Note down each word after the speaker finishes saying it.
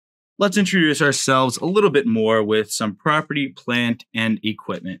let's introduce ourselves a little bit more with some property, plant, and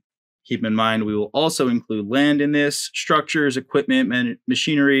equipment. Keep in mind, we will also include land in this, structures, equipment,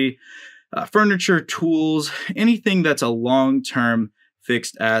 machinery, furniture, tools, anything that's a long-term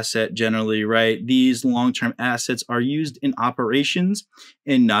fixed asset generally, right? These long-term assets are used in operations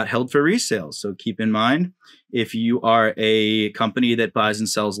and not held for resale. So keep in mind, if you are a company that buys and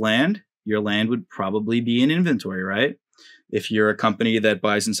sells land, your land would probably be in inventory, right? If you're a company that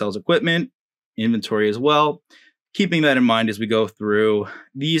buys and sells equipment, inventory as well. Keeping that in mind as we go through,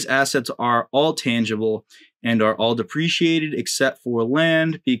 these assets are all tangible and are all depreciated except for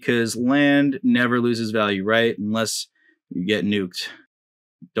land, because land never loses value, right? Unless you get nuked.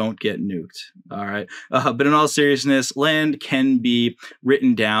 Don't get nuked. All right. But in all seriousness, land can be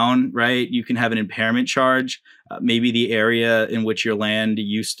written down, right? You can have an impairment charge. Maybe the area in which your land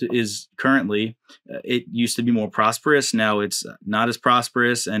is currently, it used to be more prosperous. Now it's not as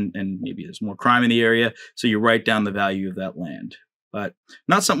prosperous, and maybe there's more crime in the area. So you write down the value of that land. But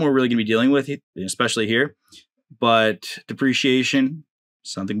not something we're really going to be dealing with, especially here. But depreciation,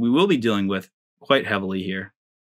 something we will be dealing with quite heavily here.